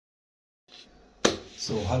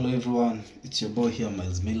So hello everyone, it's your boy here,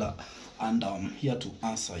 Miles Miller, and I'm here to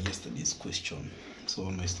answer yesterday's question. So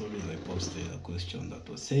on my stories I posted a question that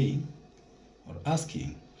was saying or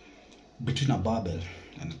asking, between a barbell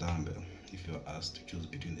and a dumbbell, if you're asked to choose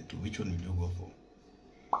between the two, which one will you go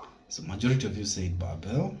for? So majority of you said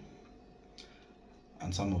barbell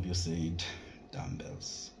and some of you said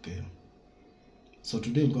dumbbells. Okay, so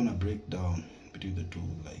today we're gonna break down between the two,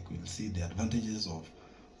 like we'll see the advantages of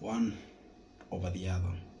one over the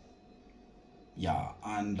other. Yeah,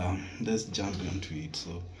 and let's jump into it.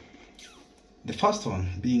 So the first one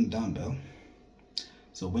being dumbbell.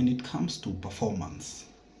 So when it comes to performance,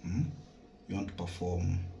 you want to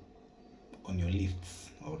perform on your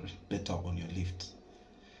lifts or better on your lifts,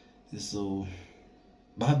 so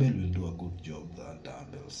barbell will do a good job than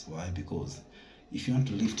dumbbells. Why? Because if you want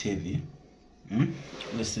to lift heavy,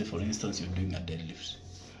 let's say for instance you're doing a deadlift.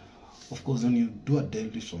 Of course, when you do a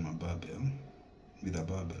deadlift on a barbell, with a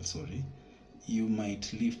barbell, you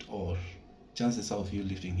might lift, or chances of you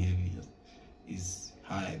lifting heavy is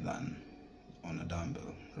higher than on a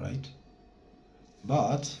dumbbell, right?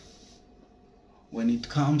 But when it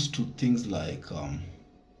comes to things like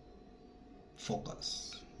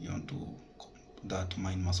focus, you want to that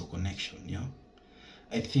mind muscle connection,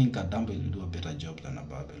 I think a dumbbell will do a better job than a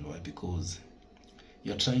barbell. Why? Because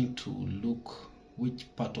you're trying to look which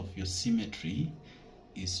part of your symmetry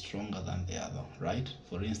is stronger than the other, right?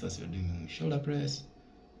 For instance, you're doing shoulder press,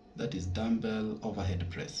 that is dumbbell overhead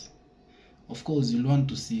press. Of course, you'll want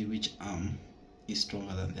to see which arm is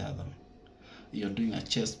stronger than the other. You're doing a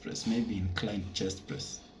chest press, maybe inclined chest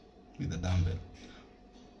press with a dumbbell.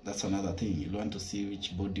 That's another thing. You'll want to see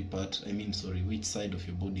which body part, which side of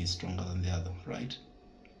your body is stronger than the other, right?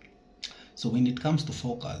 So when it comes to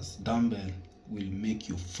focus, dumbbell will make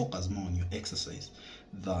you focus more on your exercise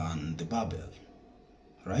than the barbell,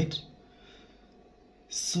 right?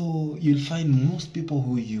 So you'll find most people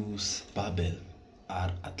who use barbell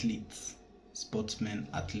are athletes, sportsmen,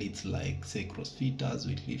 athletes, like say crossfitters,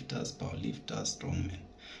 weightlifters, powerlifters, strongmen.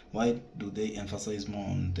 Why do they emphasize more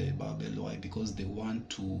on the barbell? Why? Because they want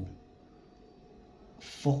to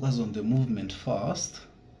focus on the movement first,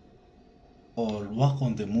 or work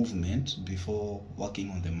on the movement before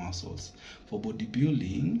working on the muscles. For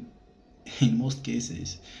bodybuilding, in most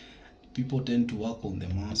cases, people tend to work on the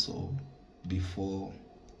muscle before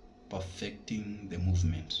perfecting the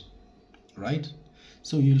movement, right?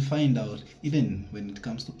 So you'll find out, even when it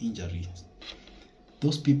comes to injuries,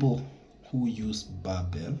 those people who use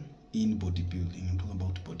barbell in bodybuilding, I'm talking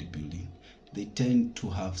about bodybuilding, they tend to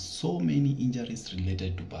have so many injuries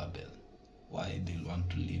related to barbell. Why? They'll want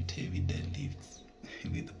to lift heavy deadlifts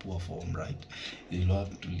with poor form, right? They'll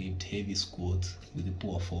want to lift heavy squats with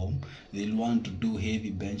poor form. They'll want to do heavy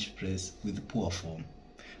bench press with poor form.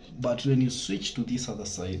 But when you switch to this other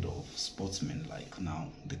side of sportsmen, like now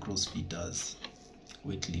the crossfitters,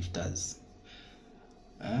 weightlifters,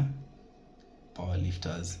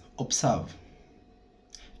 powerlifters, observe,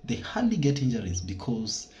 they hardly get injuries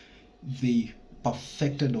because they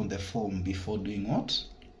perfected on the form before doing what?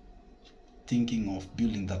 Thinking of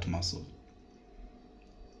building that muscle.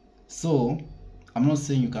 So I'm not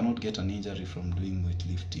saying you cannot get an injury from doing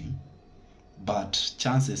weightlifting, but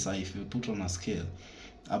chances are, if you put on a scale,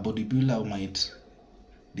 a bodybuilder might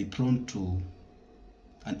be prone to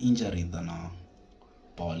an injury than a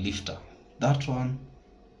powerlifter. That one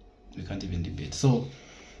we can't even debate. So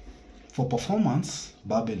for performance,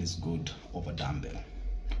 barbell is good over dumbbell,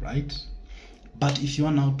 right? But if you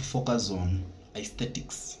want now to focus on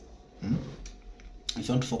aesthetics, if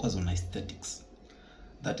you want to focus on aesthetics,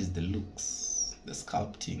 that is the looks, the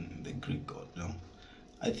sculpting, the Greek god,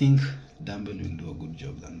 I think dumbbell will do a good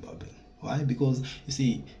job than barbell. Why? Because you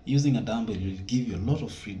see, using a dumbbell will give you a lot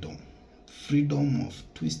of freedom of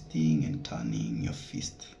twisting and turning your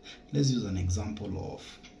fist. Let's use an example of,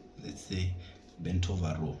 let's say, bent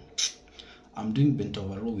over row. I'm doing bent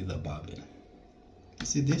over row with a barbell. You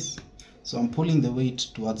see this? So I'm pulling the weight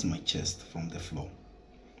towards my chest from the floor.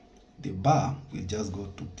 The bar will just go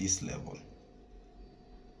to this level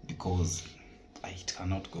because it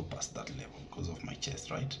cannot go past that level because of my chest,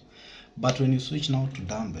 right? But when you switch now to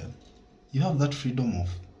dumbbell, you have that freedom of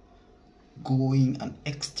going an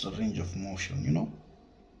extra range of motion,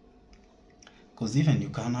 because even you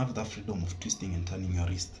can have that freedom of twisting and turning your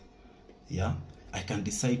wrist. I can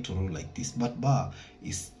decide to roll like this, but bar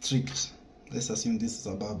is strict. Let's assume this is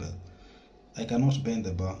a barbell. I cannot bend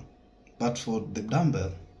the bar, but for the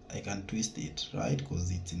dumbbell I can twist it, right?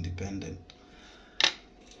 Because it's independent.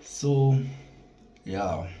 So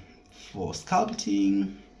for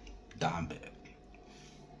sculpting, dumbbell,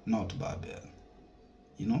 not barbell,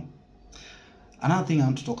 Another thing I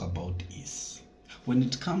want to talk about is when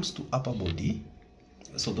it comes to upper body,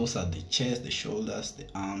 so those are the chest, the shoulders, the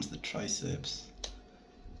arms, the triceps,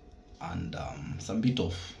 and some bit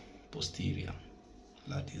of posterior,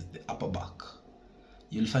 that is the upper back.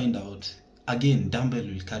 You'll find out, again, dumbbell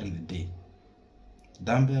will carry the day.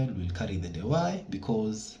 Dumbbell will carry the day. Why?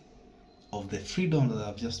 Because of the freedom that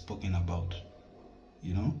I've just spoken about.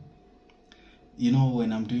 You know,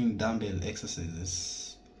 when I'm doing dumbbell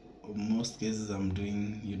exercises, in most cases I'm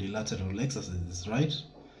doing unilateral exercises, right?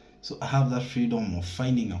 So I have that freedom of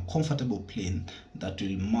finding a comfortable plane that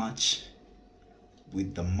will match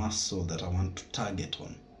with the muscle that I want to target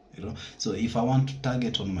on. So if I want to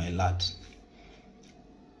target on my lat,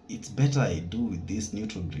 it's better I do with this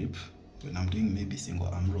neutral grip when I'm doing maybe single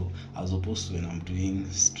arm row, as opposed to when I'm doing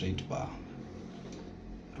straight bar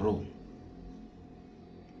row.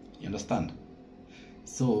 You understand?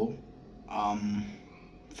 So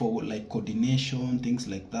for like coordination, things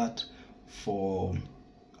like that, for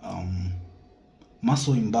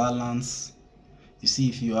muscle imbalance, you see,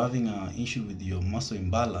 if you're having an issue with your muscle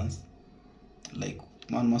imbalance, like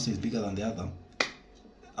one muscle is bigger than the other,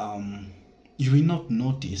 you will not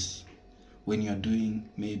notice when you're doing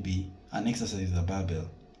maybe an exercise with a barbell.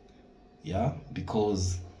 Yeah,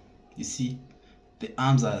 because you see, the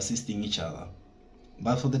arms are assisting each other.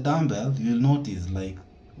 But for the dumbbell, you'll notice, like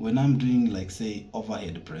when I'm doing, like, say,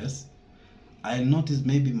 overhead press, I'll notice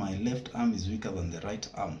maybe my left arm is weaker than the right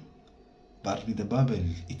arm. But with the barbell,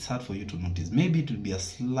 it's hard for you to notice. Maybe it will be a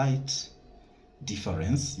slight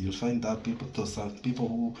difference. You'll find that some people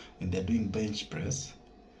who, when they're doing bench press,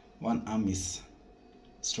 one arm is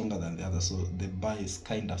stronger than the other, so the bar is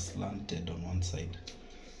kind of slanted on one side.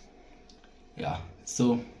 Yeah,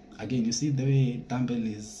 so again, you see the way dumbbell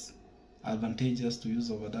is advantageous to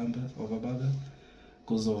use over barbell,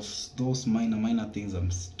 because of those minor things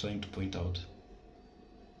I'm trying to point out.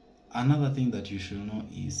 Another thing that you should know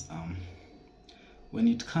is when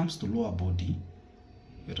it comes to lower body,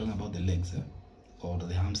 we're talking about the legs, or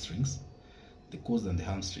the hamstrings, the quads and the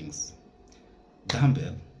hamstrings.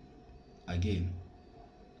 Dumbbell, again,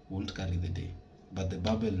 won't carry the day, but the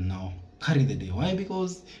barbell now carry the day. Why?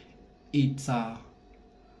 Because it's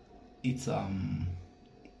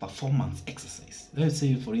performance exercise. Let's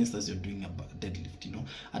say, for instance, you're doing a deadlift.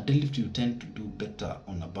 A deadlift, you tend to do better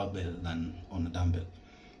on a barbell than on a dumbbell,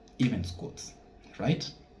 even squats, right?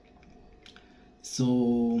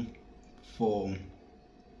 So for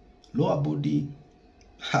lower body,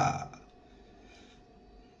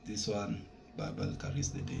 this one, barbell carries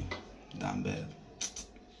the day, dumbbell,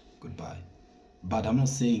 goodbye. But I'm not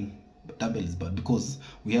saying dumbbell is bad, because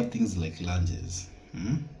we have things like lunges.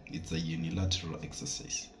 It's a unilateral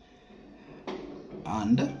exercise,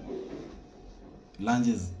 and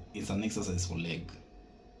lunges is an exercise for leg.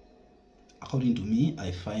 According to me,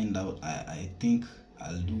 I think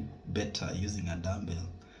I'll do better using a dumbbell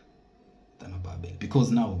than a barbell,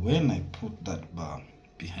 because now when I put that bar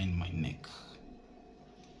behind my neck,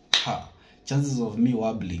 chances of me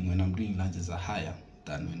wobbling when I'm doing lunges are higher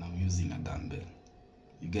than when I'm using a dumbbell.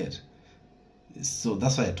 You get? So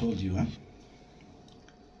that's why I told you,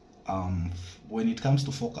 when it comes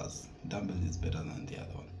to focus, dumbbell is better than the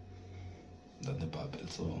other one, than the barbell.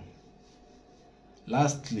 So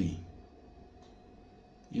lastly,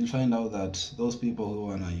 you'll find out that those people who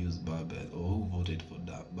want to use barbell, or who voted for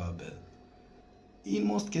that barbell, in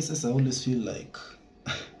most cases I always feel like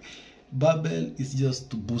barbell is just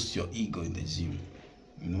to boost your ego in the gym.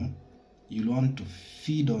 You'll want to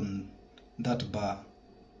feed on that bar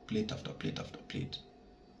plate after plate after plate,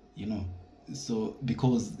 so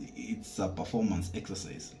because it's a performance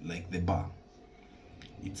exercise, like the bar,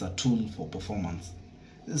 it's a tool for performance.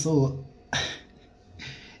 So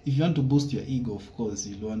if you want to boost your ego, of course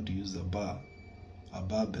you'll want to use a barbell,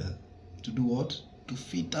 to do what? To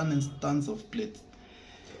feed tons of plates.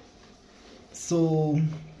 So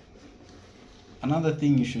another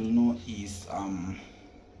thing you should know is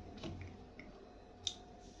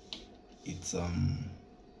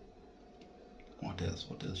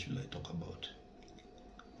what else should I talk about?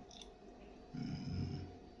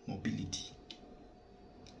 Mobility.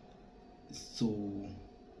 So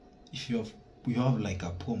if you have like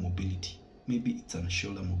a poor mobility, maybe it's a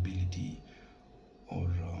shoulder mobility or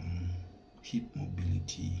hip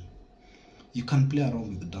mobility, you can play around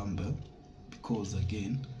with the dumbbell, because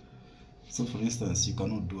again, so for instance, you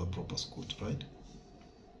cannot do a proper squat, right?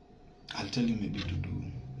 I'll tell you maybe to do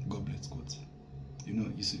goblet squats.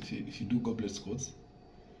 You see, if you do goblet squats,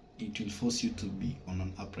 it will force you to be on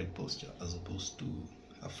an upright posture as opposed to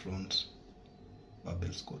a front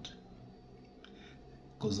barbell squat,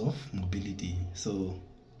 because of mobility. So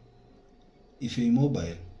if you're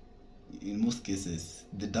immobile, in most cases,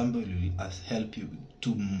 the dumbbell will help you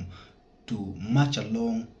to march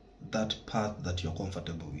along that path that you're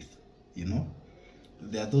comfortable with. You know,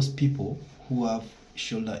 there are those people who have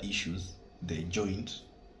shoulder issues, the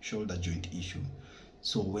shoulder joint issue.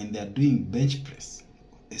 So when they're doing bench press,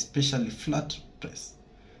 especially flat press,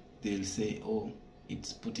 they'll say, oh,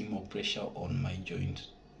 it's putting more pressure on my joint,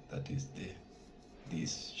 that is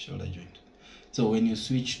this shoulder joint. So when you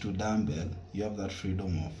switch to dumbbell, you have that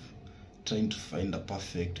freedom of trying to find a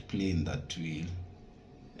perfect plane that will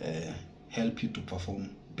help you to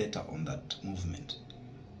perform better on that movement,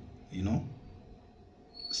 you know.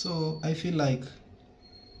 So I feel like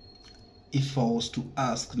if I was to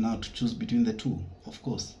ask now to choose between the two, of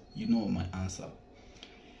course, you know my answer.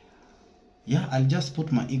 Yeah, I'll just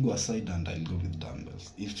put my ego aside and I'll go with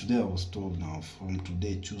dumbbells. If today I was told now, from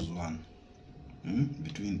today, choose one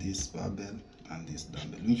between this barbell and this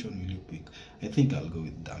dumbbell, which one will you pick? I think I'll go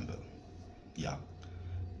with dumbbell. Yeah,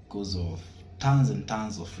 because of tons and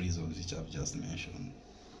tons of reasons which I've just mentioned.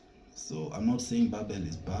 So I'm not saying barbell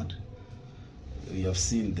is bad. We have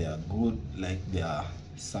seen they are good, like there are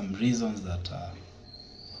some reasons that are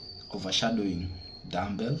overshadowing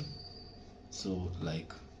dumbbell. So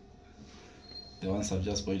like the ones I've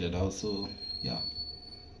just pointed out. So yeah,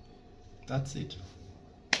 that's it.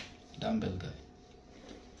 Dumbbell guy.